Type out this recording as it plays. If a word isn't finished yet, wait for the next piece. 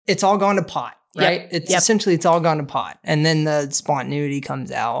it's all gone to pot, right? Yep. Essentially it's all gone to pot. And then the spontaneity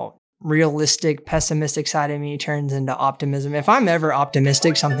comes out. Realistic, pessimistic side of me turns into optimism. If I'm ever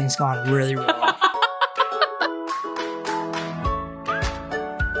optimistic, something's gone really wrong.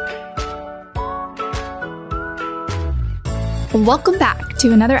 Welcome back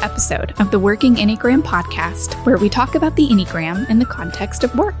to another episode of the Working Enneagram podcast, where we talk about the Enneagram in the context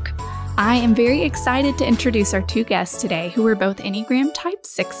of work. I am very excited to introduce our two guests today who are both Enneagram Type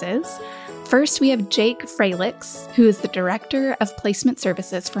 6s. First, we have Jake Fralix, who is the Director of Placement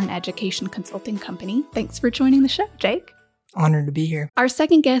Services for an education consulting company. Thanks for joining the show, Jake. Honored to be here. Our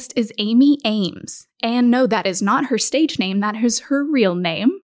second guest is Amy Ames. And no, that is not her stage name, that is her real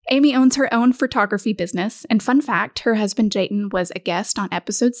name. Amy owns her own photography business, and fun fact, her husband Jayton was a guest on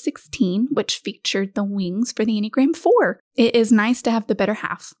episode 16, which featured the wings for the Enneagram 4. It is nice to have the better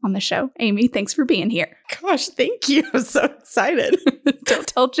half on the show. Amy, thanks for being here. Gosh, thank you. I'm so excited. Don't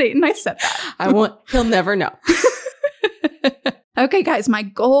tell Jayton I said that. He'll never know. Okay, guys, my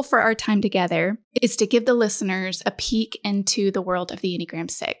goal for our time together is to give the listeners a peek into the world of the Enneagram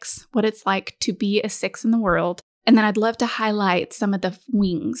 6, what it's like to be a 6 in the world. And then I'd love to highlight some of the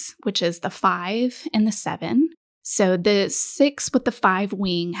wings, which is the 5 and the 7. So the 6 with the 5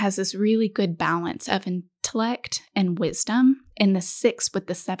 wing has this really good balance of intellect and wisdom. And the 6 with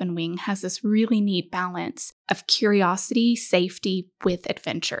the 7 wing has this really neat balance of curiosity, safety with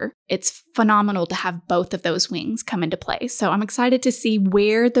adventure. It's phenomenal to have both of those wings come into play. So I'm excited to see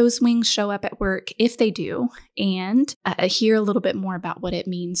where those wings show up at work, if they do, and hear a little bit more about what it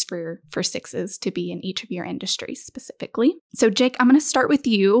means for 6s to be in each of your industries specifically. So Jake, I'm going to start with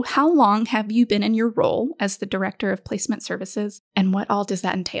you. How long have you been in your role as the Director of Placement Services, and what all does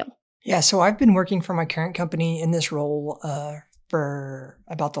that entail? Yeah, so I've been working for my current company in this role for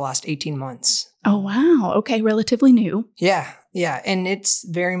about the last 18 months. Oh, wow. Okay, relatively new. Yeah. And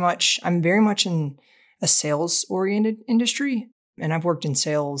I'm very much in a sales-oriented industry, and I've worked in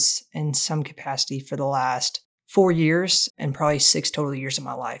sales in some capacity for the last 4 years and probably 6 total years of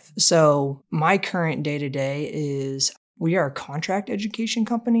my life. So my current day-to-day is we are a contract education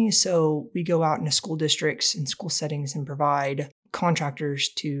company, so we go out into school districts and school settings and provide contractors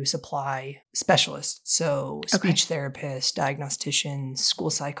to supply specialists. So speech therapists, diagnosticians, school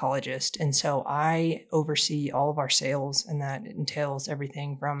psychologists. And so I oversee all of our sales, and that entails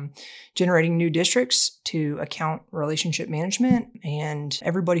everything from generating new districts to account relationship management, and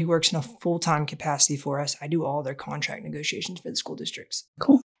everybody who works in a full-time capacity for us. I do all their contract negotiations for the school districts.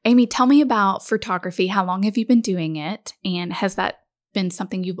 Cool. Amy, tell me about photography. How long have you been doing it? And has that been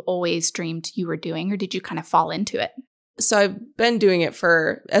something you've always dreamed you were doing, or did you kind of fall into it? So I've been doing it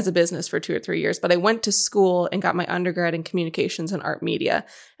as a business for 2 or 3 years, but I went to school and got my undergrad in communications and art media.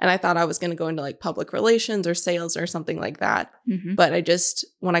 And I thought I was going to go into like public relations or sales or something like that. Mm-hmm. But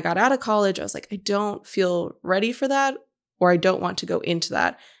when I got out of college, I was like, I don't feel ready for that, or I don't want to go into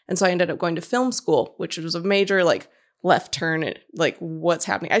that. And so I ended up going to film school, which was a major left turn, what's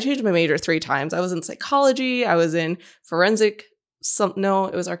happening. I changed my major 3 times. I was in psychology. I was in forensic.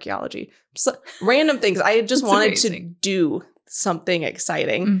 It was archaeology. So, random things. I just wanted to do something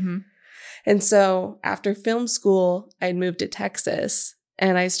exciting. Mm-hmm. And so after film school, I moved to Texas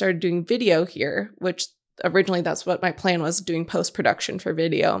and I started doing video here, which originally that's what my plan was, doing post-production for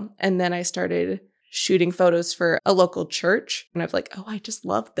video. And then I started shooting photos for a local church. And I'm like, oh, I just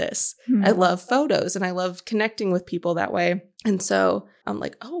love this. Mm-hmm. I love photos and I love connecting with people that way. And so I'm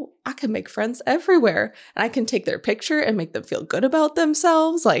like, oh, I can make friends everywhere. And I can take their picture and make them feel good about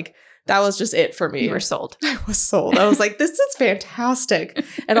themselves. That was just it for me. You were sold. I was sold. I was like, this is fantastic.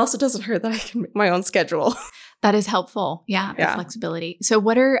 It also doesn't hurt that I can make my own schedule. That is helpful. Yeah, the flexibility. So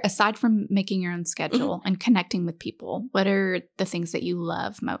aside from making your own schedule mm-hmm. and connecting with people, what are the things that you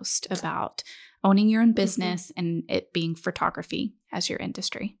love most about owning your own business mm-hmm. and it being photography as your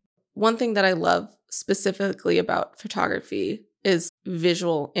industry? One thing that I love specifically about photography is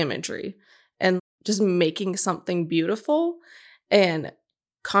visual imagery and just making something beautiful and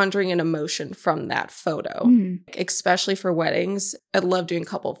conjuring an emotion from that photo, especially for weddings. I love doing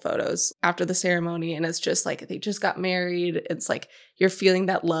couple photos after the ceremony, and it's just like they just got married. It's like you're feeling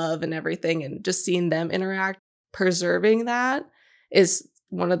that love and everything, and just seeing them interact, preserving that is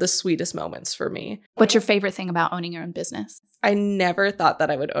one of the sweetest moments for me. What's your favorite thing about owning your own business? I never thought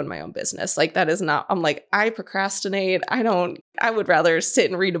that I would own my own business. That is not, I'm like, I procrastinate. I would rather sit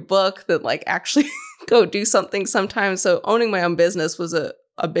and read a book than actually go do something sometimes. So owning my own business was a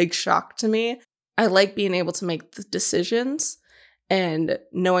big shock to me. I like being able to make the decisions and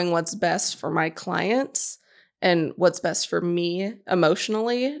knowing what's best for my clients and what's best for me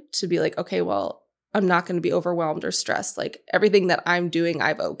emotionally to be like, okay, well, I'm not going to be overwhelmed or stressed. Like everything that I'm doing,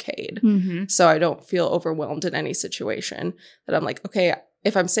 I've okayed. Mm-hmm. So I don't feel overwhelmed in any situation that I'm like, okay,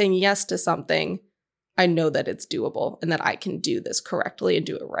 if I'm saying yes to something, I know that it's doable and that I can do this correctly and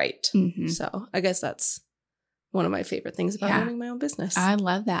do it right. Mm-hmm. So I guess that's one of my favorite things about owning my own business. I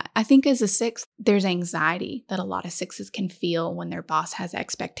love that. I think as a 6, there's anxiety that a lot of 6s can feel when their boss has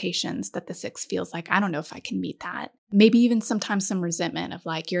expectations that the 6 feels like, I don't know if I can meet that. Maybe even sometimes some resentment of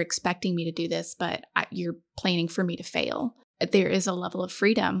like, you're expecting me to do this, but you're planning for me to fail. There is a level of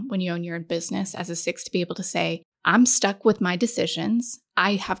freedom when you own your own business as a 6 to be able to say, I'm stuck with my decisions.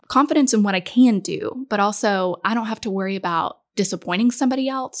 I have confidence in what I can do, but also I don't have to worry about disappointing somebody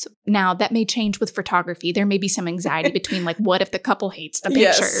else. Now, that may change with photography. There may be some anxiety between like, what if the couple hates the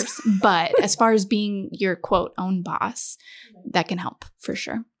pictures? Yes. But as far as being your quote own boss, that can help for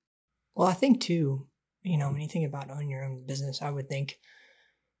sure. Well, I think too, when you think about owning your own business, I would think,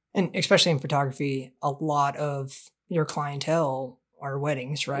 and especially in photography, a lot of your clientele are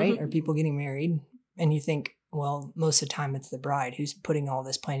weddings, right? Mm-hmm. Or people getting married. And you think, well, most of the time it's the bride who's putting all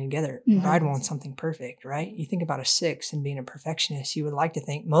this plan together. Mm-hmm. The bride wants something perfect, right? You think about a 6 and being a perfectionist, you would like to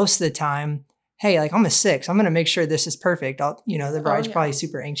think most of the time, hey, like I'm a 6, I'm going to make sure this is perfect. The bride's probably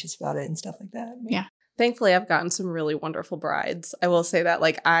super anxious about it and stuff like that. Yeah. Thankfully, I've gotten some really wonderful brides. I will say that,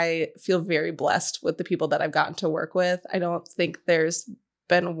 like, I feel very blessed with the people that I've gotten to work with. I don't think there's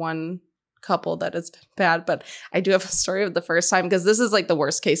been one couple that has been bad, but I do have a story of the first time, because this is like the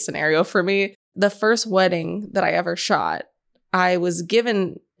worst case scenario for me. The first wedding that I ever shot, I was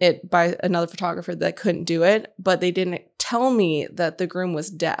given it by another photographer that couldn't do it, but they didn't tell me that the groom was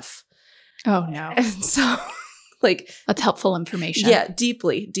deaf. Oh, no. And so, like... That's helpful information. Yeah,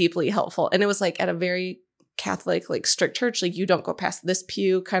 deeply, deeply helpful. And it was like at a very Catholic, like strict church, like you don't go past this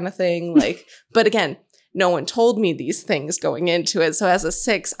pew kind of thing. Like, but again, no one told me these things going into it. So as a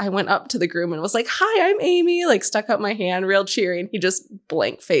 6, I went up to the groom and was like, hi, I'm Amy, like stuck out my hand real cheery. And he just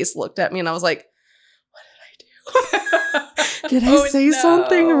blank face looked at me and I was like, what did I do? Did I say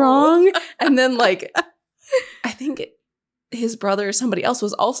something wrong? And then like, I think his brother or somebody else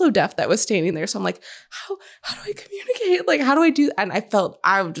was also deaf that was standing there. So I'm like, how do I communicate? Like, how do I do? And I felt,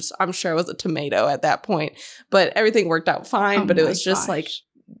 I'm sure I was a tomato at that point, but everything worked out fine. But it was just like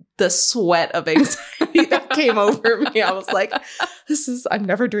the sweat of anxiety that came over me. I was like, I'm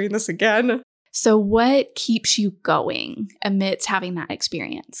never doing this again. So what keeps you going amidst having that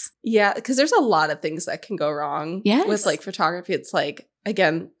experience? Yeah, because there's a lot of things that can go wrong with like photography. It's like,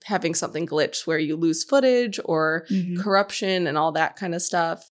 again, having something glitch where you lose footage or corruption and all that kind of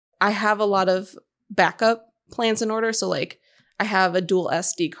stuff. I have a lot of backup plans in order. So like I have a dual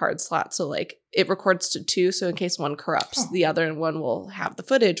SD card slot. So like it records to 2. So in case one corrupts, the other one will have the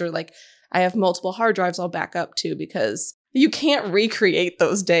footage. Or like I have multiple hard drives I'll back up to, because you can't recreate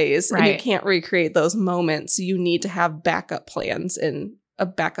those days and you can't recreate those moments. You need to have backup plans and a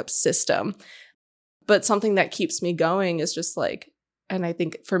backup system. But something that keeps me going is just like, and I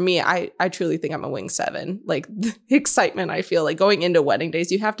think for me, I truly think I'm a wing 7. Like the excitement I feel like going into wedding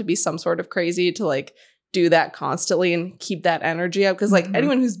days, you have to be some sort of crazy to like do that constantly and keep that energy up. Because like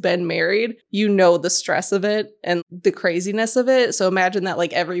anyone who's been married, you know the stress of it and the craziness of it. So imagine that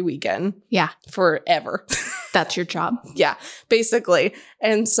like every weekend. Yeah. Forever. That's your job. Yeah, basically.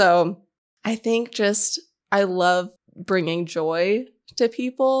 And so I think I love bringing joy to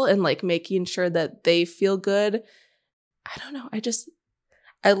people and like making sure that they feel good. I don't know.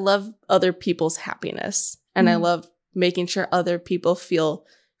 I love other people's happiness, and I love making sure other people feel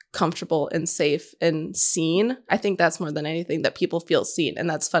comfortable and safe and seen. I think that's more than anything, that people feel seen. And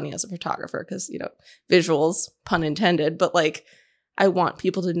that's funny as a photographer because, visuals, pun intended, but like I want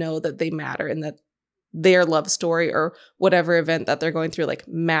people to know that they matter and that their love story or whatever event that they're going through like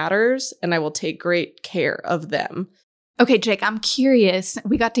matters, and I will take great care of them. Okay, Jake, I'm curious.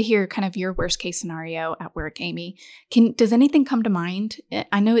 We got to hear kind of your worst case scenario at work, Amy. Does anything come to mind?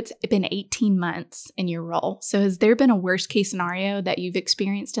 I know it's been 18 months in your role. So has there been a worst case scenario that you've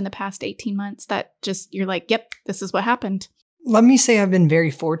experienced in the past 18 months that just you're like, yep, this is what happened? Let me say I've been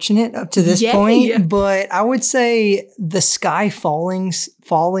very fortunate up to this point, but I would say the sky falling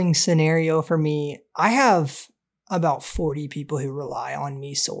scenario for me, I have about 40 people who rely on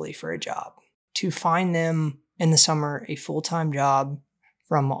me solely for a job. To find them in the summer a full-time job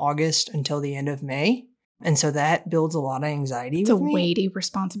from August until the end of May. And so that builds a lot of anxiety with me. It's a weighty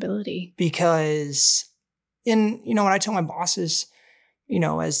responsibility. Because when I tell my bosses,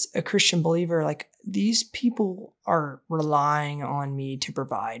 as a Christian believer, like these people are relying on me to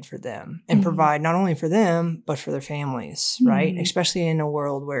provide for them and provide not only for them, but for their families, right? Especially in a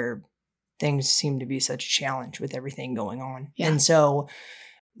world where things seem to be such a challenge with everything going on. Yeah. And so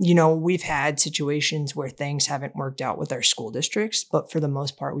we've had situations where things haven't worked out with our school districts, but for the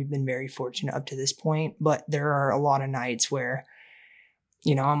most part, we've been very fortunate up to this point. But there are a lot of nights where,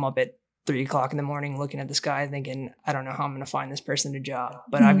 I'm up at 3:00 in the morning looking at the sky thinking, I don't know how I'm going to find this person a job,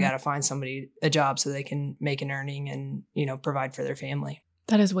 but I've got to find somebody a job so they can make an earning and, provide for their family.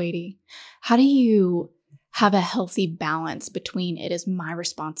 That is weighty. How do you have a healthy balance between it is my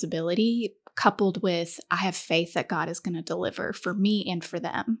responsibility coupled with I have faith that God is going to deliver for me and for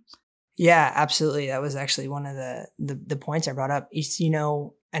them? Yeah, absolutely. That was actually one of the points I brought up. Is,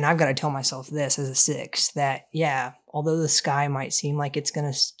 and I've got to tell myself this as a 6, that, although the sky might seem like it's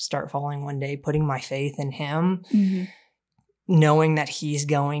going to start falling one day, putting my faith in him, knowing that he's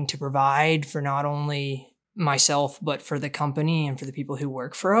going to provide for not only myself, but for the company and for the people who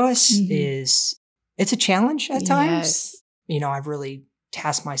work for us it's a challenge at times. Yes. I've really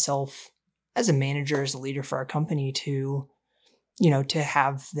tasked myself as a manager, as a leader for our company to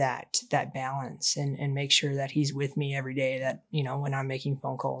have that balance and make sure that he's with me every day, that, when I'm making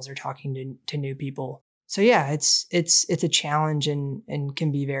phone calls or talking to new people. So it's a challenge and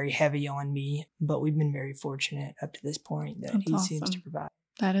can be very heavy on me, but we've been very fortunate up to this point that he seems to provide.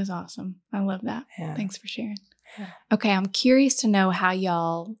 That is awesome. I love that. Yeah. Thanks for sharing. Yeah. Okay. I'm curious to know how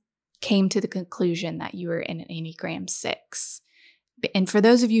y'all came to the conclusion that you were an Enneagram 6. And for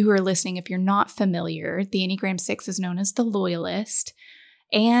those of you who are listening, if you're not familiar, the Enneagram 6 is known as the loyalist.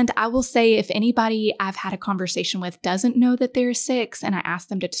 And I will say, if anybody I've had a conversation with doesn't know that they're a 6, and I ask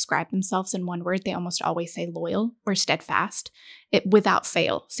them to describe themselves in one word, they almost always say loyal or steadfast. Without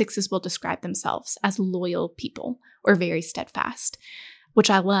fail, 6s will describe themselves as loyal people or very steadfast, which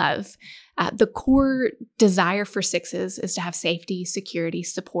I love. The core desire for 6s is to have safety, security,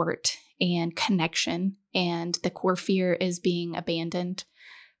 support, and connection. And the core fear is being abandoned,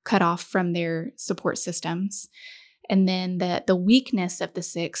 cut off from their support systems. And then the weakness of the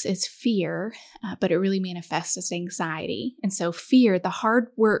 6 is fear, but it really manifests as anxiety. And so fear, the hard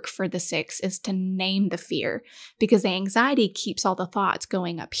work for the 6 is to name the fear, because the anxiety keeps all the thoughts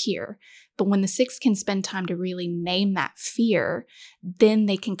going up here. But when the 6 can spend time to really name that fear, then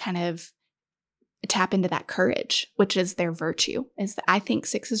they can kind of tap into that courage, which is their virtue. I think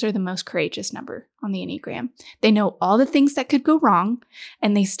 6s are the most courageous number on the Enneagram. They know all the things that could go wrong,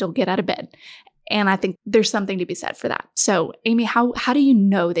 and they still get out of bed. And I think there's something to be said for that. So, Amy, how do you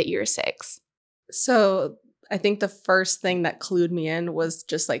know that you're a 6? So I think the first thing that clued me in was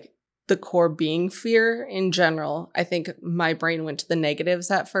just like the core being fear in general. I think my brain went to the negatives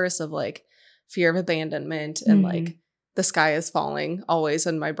at first of like fear of abandonment and like the sky is falling always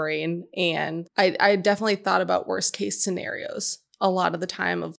in my brain. And I definitely thought about worst case scenarios a lot of the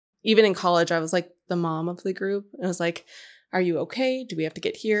time. Of even in college, I was like the mom of the group. And I was like, are you okay? Do we have to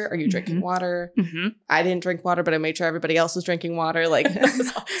get here? Are you drinking water? I didn't drink water, but I made sure everybody else was drinking water. Like,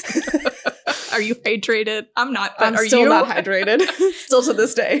 are you hydrated? I'm not, but I'm are still you? not hydrated. Still to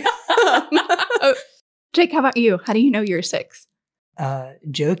this day. Jake, how about you? How do you know you're a 6?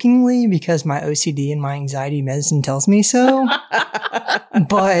 Jokingly, because my OCD and my anxiety medicine tells me so.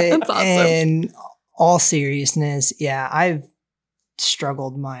 But awesome. In all seriousness, I've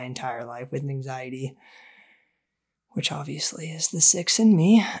struggled my entire life with anxiety, which obviously is the 6 in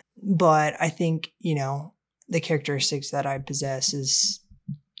me. But I think, the characteristics that I possess is,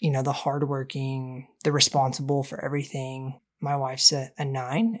 the hardworking, the responsible for everything. My wife's a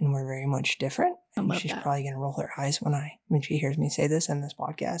 9, and we're very much different. And she's probably going to roll her eyes when she hears me say this in this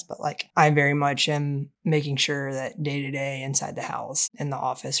podcast. But like, I very much am making sure that day to day inside the house, in the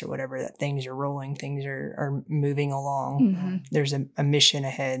office or whatever, that things are rolling, things are moving along. There's a mission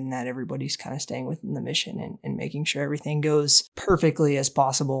ahead, and that everybody's kind of staying within the mission and making sure everything goes perfectly as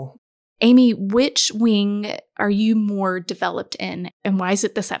possible. Amy, which wing are you more developed in, and why is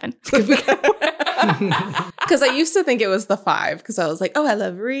it the 7? Because I used to think it was the 5, because I was like, oh, I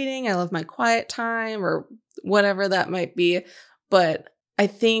love reading, I love my quiet time, or whatever that might be. But I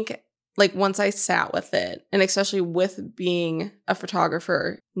think like once I sat with it, and especially with being a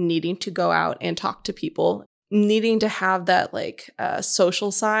photographer, needing to go out and talk to people, needing to have that like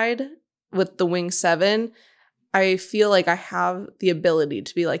social side with the wing 7, I feel like I have the ability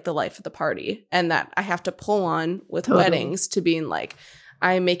to be like the life of the party, and that I have to pull on with weddings to being like,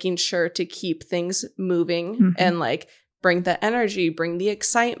 I'm making sure to keep things moving and like bring the energy, bring the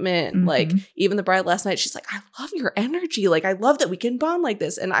excitement. Like even the bride last night, she's like, I love your energy. Like, I love that we can bond like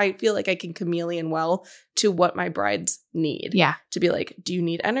this. And I feel like I can chameleon well to what my brides need. Yeah. To be like, do you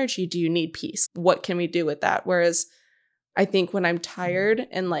need energy? Do you need peace? What can we do with that? Whereas I think when I'm tired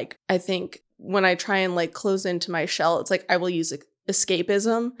and like, I think when I try and like close into my shell, it's like I will use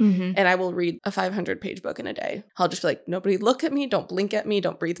escapism. And I will read a 500-page book in a day. I'll just be like, nobody look at me. Don't blink at me.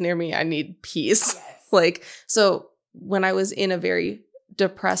 Don't breathe near me. I need peace. Yes. Like, so when I was in a very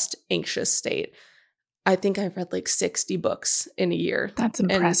depressed, anxious state, I think I've read like 60 books in a year. That's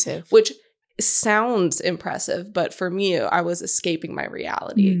impressive. Which sounds impressive, but for me, I was escaping my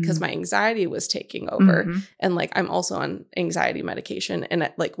reality because my anxiety was taking over. And like, I'm also on anxiety medication.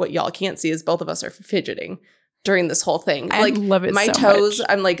 And like, what y'all can't see is both of us are fidgeting during this whole thing. I like, love it my so toes, much.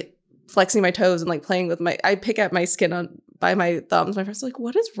 I'm like flexing my toes and like playing with I pick at my skin by my thumbs. My friend's like,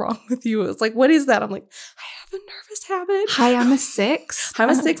 what is wrong with you? It's like, what is that? I'm like, I have a nervous habit. Hi, I'm a 6. I'm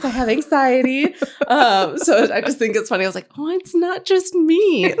a 6. I have anxiety. So I just think it's funny. I was like, oh, it's not just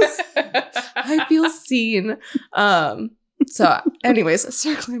me. I feel seen. So anyways,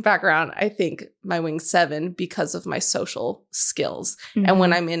 circling back around, I think my wing 7 because of my social skills. And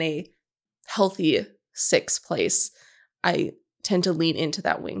when I'm in a healthy 6 place, I tend to lean into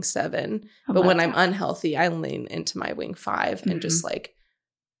that wing 7. But when I'm unhealthy, I lean into my wing 5 and just like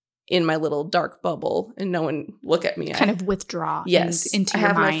in my little dark bubble and no one look at me. Kind of withdraw. Yes. Into I your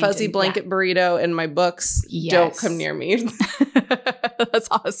have my mind fuzzy blanket burrito and my books. Yes. Don't come near me. That's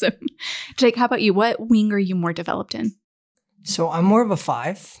awesome. Jake, how about you? What wing are you more developed in? So I'm more of a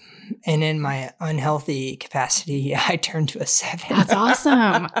 5. And in my unhealthy capacity, I turn to a 7. That's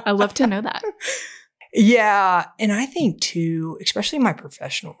awesome. I love to know that. Yeah. And I think too, especially in my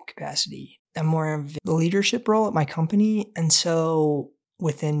professional capacity, I'm more of a leadership role at my company. And so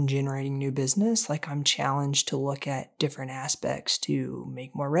within generating new business, like I'm challenged to look at different aspects to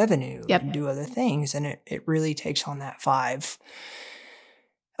make more revenue and do other things. And it really takes on that 5.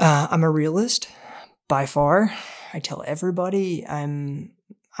 I'm a realist by far. I tell everybody I'm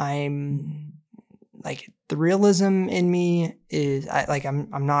like the realism in me is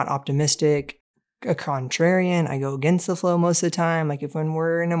I'm not optimistic. A contrarian. I go against the flow most of the time. Like if when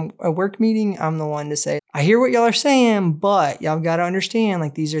we're in a work meeting, I'm the one to say, I hear what y'all are saying, but y'all got to understand,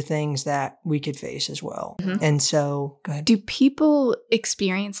 like these are things that we could face as well. And so, go ahead. Do people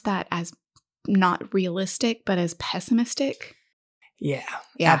experience that as not realistic, but as pessimistic? Yeah,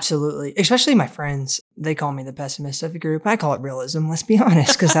 absolutely. Especially my friends. They call me the pessimist of the group. I call it realism, let's be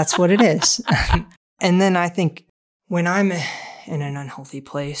honest, because that's what it is. And then I think when I'm in an unhealthy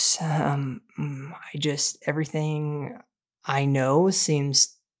place, everything I know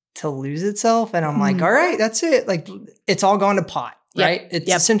seems to lose itself. And I'm like, all right, that's it. Like it's all gone to pot, right?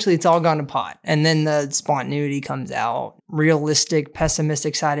 Essentially it's all gone to pot. And then the spontaneity comes out. Realistic,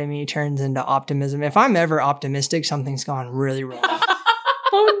 pessimistic side of me turns into optimism. If I'm ever optimistic, something's gone really wrong.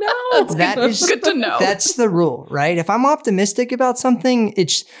 Oh no. That's good to know. That's the rule, right? If I'm optimistic about something,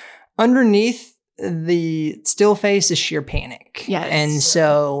 it's underneath the still face is sheer panic. Yes. And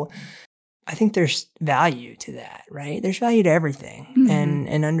so I think there's value to that, right? There's value to everything.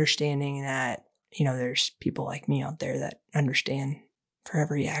 And understanding that, you know, there's people like me out there that understand for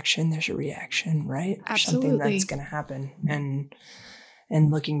every action, there's a reaction, right? Absolutely. Something that's going to happen.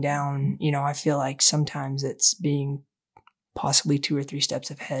 And looking down, you know, I feel like sometimes it's being possibly 2 or 3 steps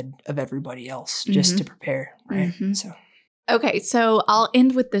ahead of everybody else just to prepare, right? So. Okay, so I'll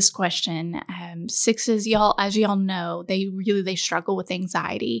end with this question. 6s, y'all, as y'all know, they struggle with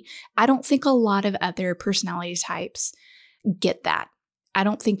anxiety. I don't think a lot of other personality types get that. I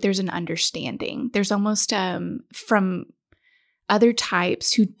don't think there's an understanding. There's almost from other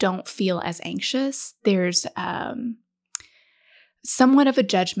types who don't feel as anxious, there's somewhat of a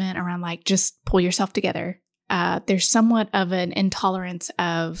judgment around like, just pull yourself together. There's somewhat of an intolerance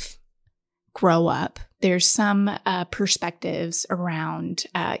of grow up. There's some perspectives around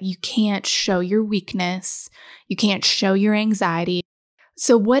you can't show your weakness. You can't show your anxiety.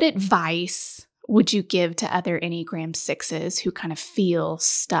 So what advice would you give to other Enneagram 6s who kind of feel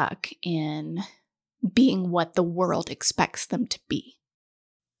stuck in being what the world expects them to be?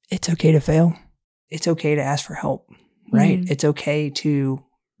 It's okay to fail. It's okay to ask for help, right? It's okay to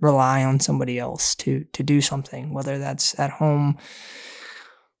rely on somebody else to do something, whether that's at home,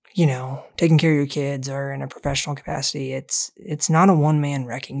 you know, taking care of your kids or in a professional capacity. It's not a one-man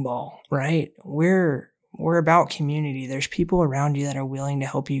wrecking ball, right? We're about community. There's people around you that are willing to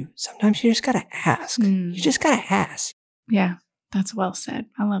help you. Sometimes you just got to ask. You just got to ask. Yeah, that's well said.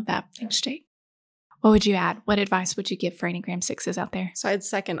 I love that. Thanks, Jake. What would you add? What advice would you give for Enneagram 6s out there? So I'd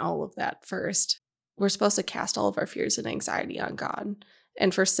second all of that first. We're supposed to cast all of our fears and anxiety on God.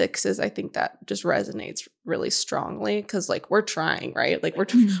 And for 6s, I think that just resonates really strongly because, like, we're trying, right? Like, we're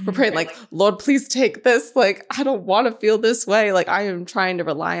praying, like, Lord, please take this. Like, I don't want to feel this way. Like, I am trying to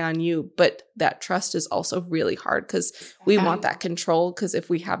rely on you. But that trust is also really hard because we want that control. Because if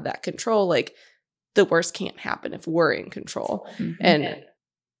we have that control, like, the worst can't happen if we're in control. Mhm. And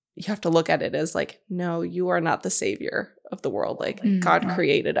you have to look at it as like, no, you are not the savior of the world. Like Mhm. God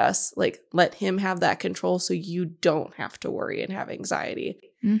created us. Like let him have that control so you don't have to worry and have anxiety.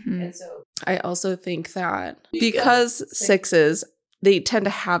 Mhm. And so I also think that because sixes, they tend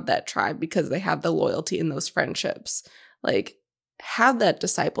to have that tribe because they have the loyalty in those friendships. Like have that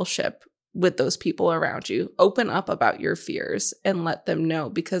discipleship with those people around you. Open up about your fears and let them know,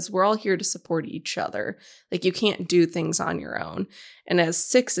 because we're all here to support each other. Like you can't do things on your own. And as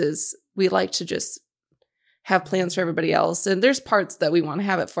sixes, we like to just have plans for everybody else. And there's parts that we want to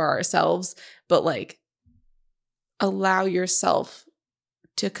have it for ourselves, but like allow yourself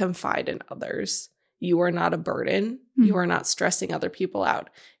to confide in others. You are not a burden. You are not stressing other people out.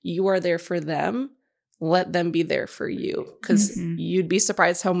 You are there for them. Let them be there for you, because you'd be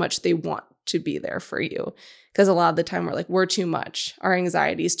surprised how much they want to be there for you. Because a lot of the time we're like, we're too much. Our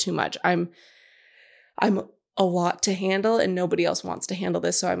anxiety is too much. I'm a lot to handle and nobody else wants to handle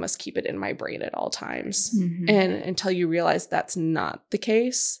this, so I must keep it in my brain at all times. Mhm. And until you realize that's not the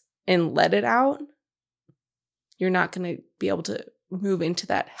case and let it out, you're not going to be able to move into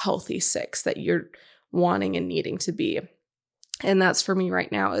that healthy six that you're wanting and needing to be. And that's for me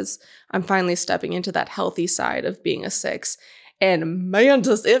right now, is I'm finally stepping into that healthy side of being a six. And man,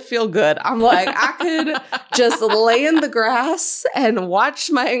 does it feel good. I'm like, I could just lay in the grass and watch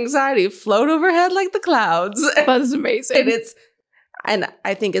my anxiety float overhead like the clouds. That's amazing. And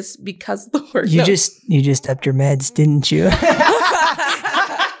I think it's because of the work. You just upped your meds, didn't you?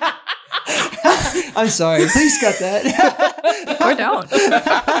 I'm sorry. Please cut that. Or don't.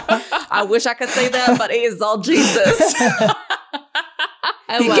 I wish I could say that, but it is all Jesus.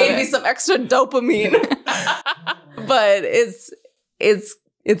 He gave me some extra dopamine. But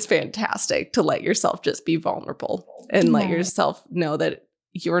it's fantastic to let yourself just be vulnerable and let yourself know that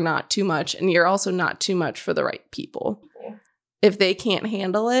you're not too much, and you're also not too much for the right people. If they can't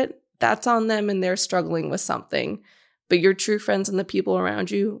handle it, that's on them and they're struggling with something. But your true friends and the people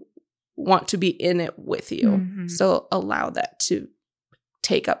around you want to be in it with you. Mhm. So allow that to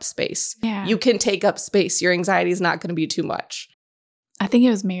take up space. Yeah. You can take up space. Your anxiety is not going to be too much. I think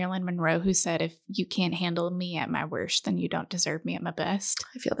it was Marilyn Monroe who said, if you can't handle me at my worst, then you don't deserve me at my best.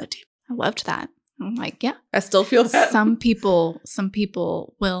 I feel that too. I loved that. I'm like, yeah. I still feel that. Some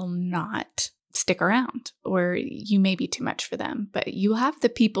people will not stick around, or you may be too much for them, but you have the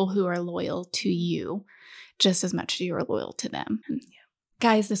people who are loyal to you just as much as you are loyal to them. And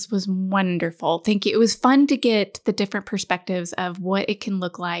guys, this was wonderful. Thank you. It was fun to get the different perspectives of what it can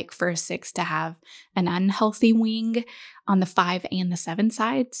look like for a six to have an unhealthy wing on the 5 and the 7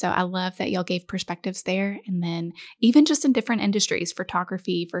 side. So I love that y'all gave perspectives there. And then even just in different industries,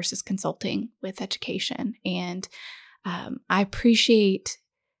 photography versus consulting with education. And I appreciate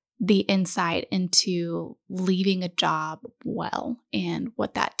the insight into leaving a job well and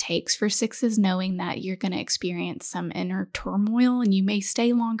what that takes for sixes, knowing that you're going to experience some inner turmoil and you may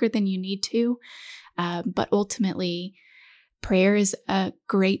stay longer than you need to. But ultimately, prayer is a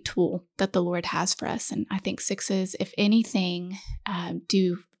great tool that the Lord has for us. And I think sixes, if anything,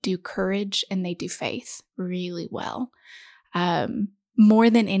 do courage and they do faith really well. More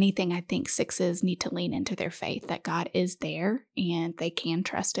than anything, I think sixes need to lean into their faith that God is there and they can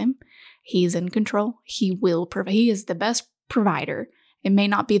trust him. He's in control. He will provide. He is the best provider. It may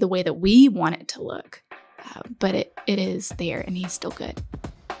not be the way that we want it to look, but it is there and he's still good.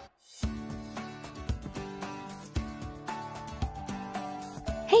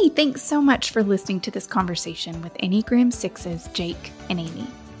 Hey, thanks so much for listening to this conversation with Enneagram Sixes, Jake and Amy.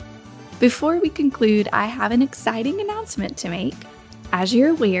 Before we conclude, I have an exciting announcement to make. As you're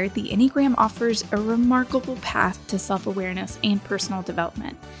aware, the Enneagram offers a remarkable path to self-awareness and personal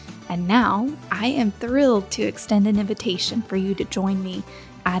development. And now, I am thrilled to extend an invitation for you to join me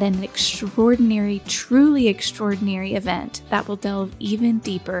at an extraordinary, truly extraordinary event that will delve even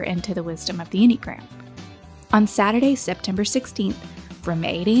deeper into the wisdom of the Enneagram. On Saturday, September 16th, from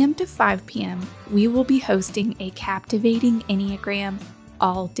 8 a.m. to 5 p.m., we will be hosting a captivating Enneagram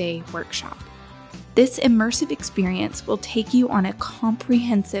all-day workshop. This immersive experience will take you on a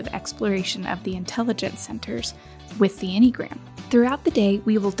comprehensive exploration of the intelligence centers with the Enneagram. Throughout the day,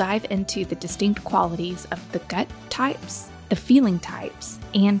 we will dive into the distinct qualities of the gut types, the feeling types,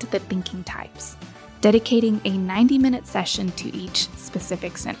 and the thinking types, dedicating a 90-minute session to each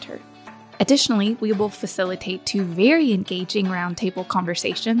specific center. Additionally, we will facilitate 2 very engaging roundtable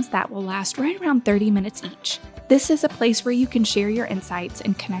conversations that will last right around 30 minutes each. This is a place where you can share your insights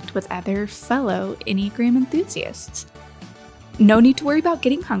and connect with other fellow Enneagram enthusiasts. No need to worry about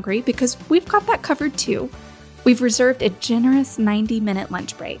getting hungry because we've got that covered too. We've reserved a generous 90-minute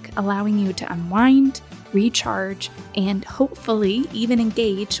lunch break, allowing you to unwind, recharge, and hopefully even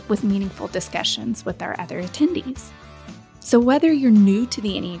engage with meaningful discussions with our other attendees. So whether you're new to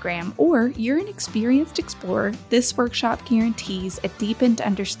the Enneagram or you're an experienced explorer, this workshop guarantees a deepened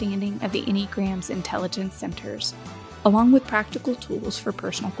understanding of the Enneagram's intelligence centers, along with practical tools for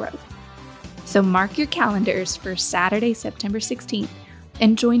personal growth. So mark your calendars for Saturday, September 16th,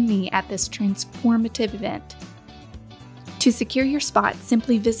 and join me at this transformative event. To secure your spot,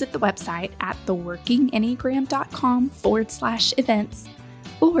 simply visit the website at theworkingenneagram.com/events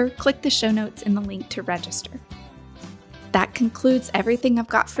or click the show notes in the link to register. That concludes everything I've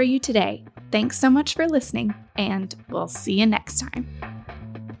got for you today. Thanks so much for listening, and we'll see you next time.